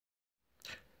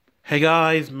Hey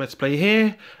guys, MetzPlay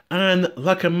here, and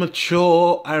like a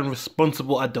mature and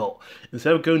responsible adult,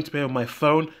 instead of going to bed on my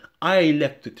phone, I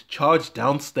left it to charge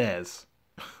downstairs.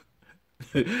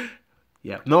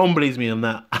 Yeah, no one believes me on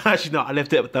that. Actually, no, I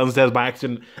left it downstairs by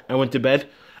accident and went to bed,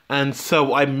 and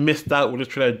so I missed out when the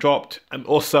trailer dropped, and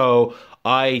also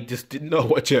I just didn't know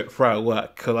what to throw at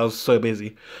work because I was so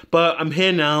busy. But I'm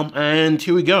here now, and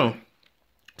here we go.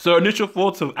 So initial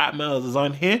thoughts of Aphmau's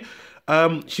design here.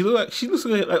 She looks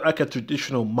like a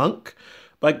traditional monk.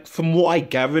 Like from what I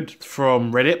gathered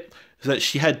from Reddit, is that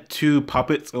she had two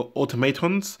puppets or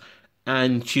automatons,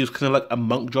 and she was kind of like a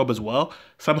monk job as well.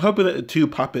 So I'm hoping that the two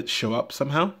puppets show up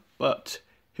somehow. But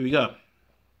here we go.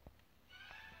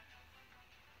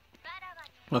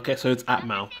 Okay, so it's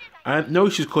Aphmau. I know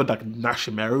she's called like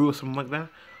Nashimeru or something like that.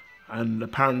 And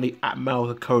apparently Aphmau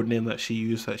is a code name that she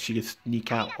used so that she could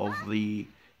sneak out of the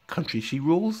country she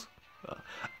rules.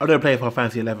 I don't play Final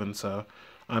Fantasy 11, so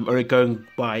I'm only going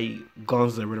by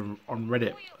glances I read on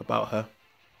Reddit about her.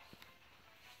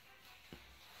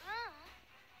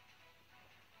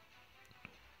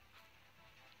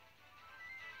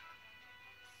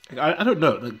 I don't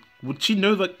know. Like, would she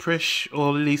know like Prish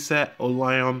or Lisette or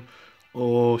Lion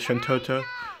or Shantoto?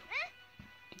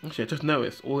 Actually, I just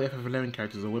noticed all the FF11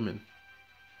 characters are women.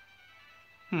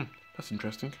 That's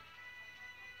interesting.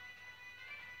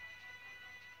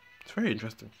 It's very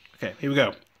interesting. Okay, here we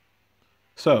go.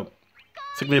 So,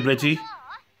 second ability.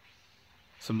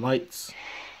 Some lights.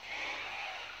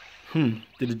 Did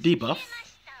a debuff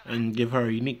and give her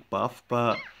a unique buff,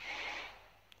 but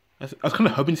I was kind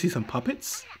of hoping to see some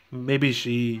puppets. Maybe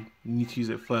she needs to use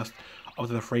it first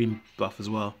after the frame buff as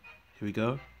well. Here we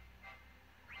go.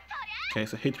 Okay,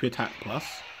 so HP attack plus.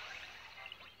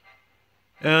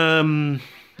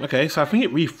 Okay, so I think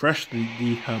it refreshed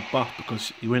her buff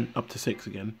because it went up to 6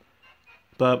 again.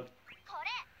 But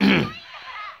oh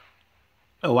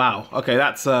wow, okay,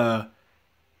 that's I'm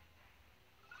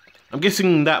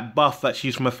guessing that buff that she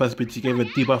used from her first ability gave her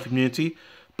debuff immunity,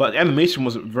 but the animation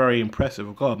wasn't very impressive,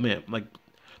 I've got to admit. Like,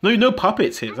 no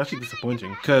puppets here. It's actually disappointing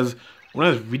because when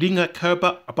I was reading like her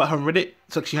about her Reddit,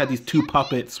 it's like she had these two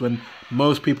puppets when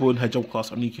most people in her job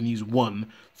class only can use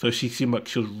one, so she seemed like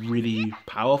she was really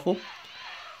powerful.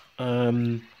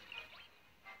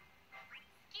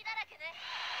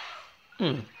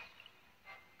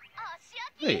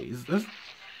 Hey, is this...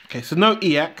 Okay, so no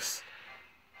EX.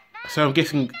 So I'm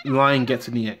guessing Lion gets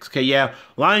an EX. Okay, yeah,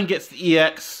 Lion gets the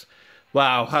EX.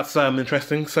 Wow, that's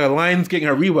interesting. So Lion's getting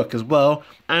a rework as well,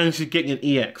 and she's getting an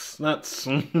EX. That's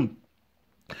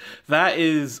that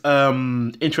is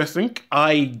interesting.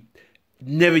 I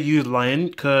never used Lion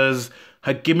because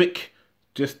her gimmick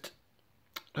just,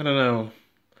 I don't know.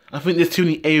 I think there's too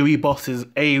many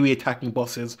AoE attacking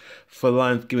bosses for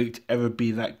Lion's gimmick to ever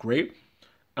be that great.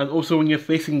 And also when you're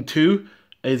facing two,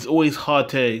 it's always hard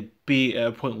to be at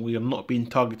a point where you're not being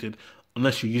targeted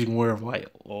unless you're using Warrior of Light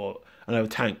or another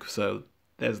tank. So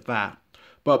there's that.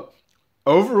 But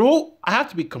overall, I have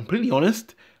to be completely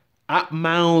honest.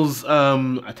 Aphmau's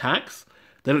attacks,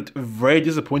 they looked very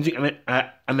disappointing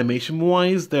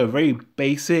animation-wise. They're very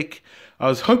basic. I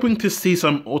was hoping to see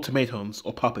some automatons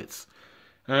or puppets.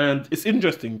 And it's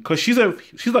interesting because she's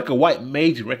like a white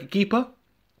mage record keeper,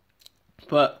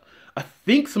 but I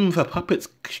think some of her puppets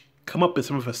come up in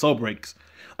some of her soul breaks.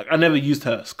 Like, I never used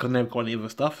hers because I never got any of her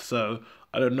stuff, so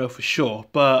I don't know for sure.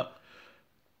 But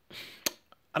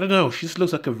I don't know. She just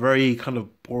looks like a very kind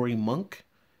of boring monk.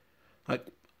 Like,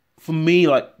 for me,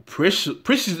 like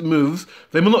Prish's moves,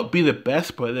 they may not be the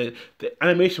best, but the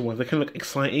animation ones, they're kind of like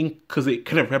exciting because it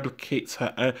kind of replicates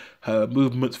her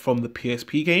movements from the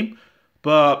PSP game.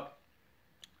 But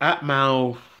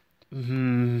Aphmau, I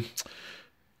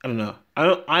don't know.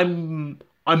 I'm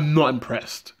not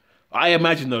impressed. I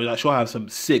imagine though that she'll have some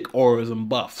sick auras and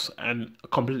buffs and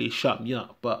completely shut me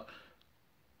up. But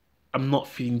I'm not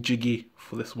feeling jiggy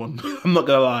for this one. I'm not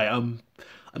gonna lie. I'm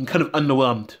kind of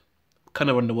underwhelmed.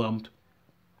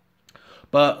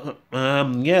 But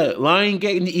yeah, Lion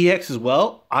getting the EX as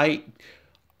well. I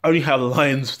only have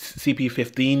Lion's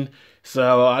CP15.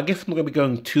 So I guess I'm gonna be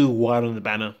going too wide on the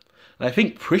banner. And I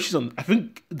think Prish is on. I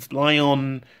think it's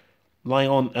Lion,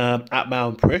 Aphmau,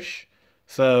 and Prish.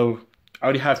 So I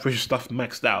already have Prish's stuff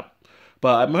maxed out.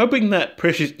 But I'm hoping that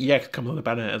Prish's EX comes on the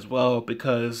banner as well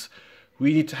because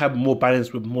we need to have more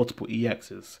banners with multiple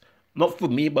EXs. Not for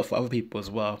me, but for other people as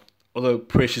well. Although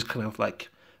Prish is kind of like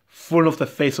falling off the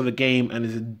face of the game and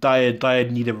is in dire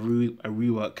need of a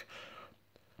rework.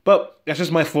 But that's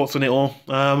just my thoughts on it all.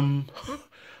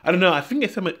 I don't know. I think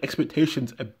it's some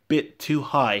expectations a bit too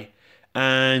high,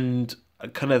 and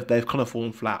they've kind of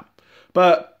fallen flat.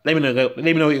 But let me know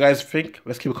what you guys think.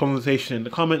 Let's keep a conversation in the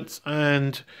comments,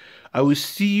 and I will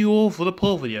see you all for the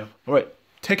poll video. Alright,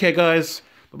 take care guys.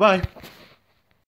 Bye bye.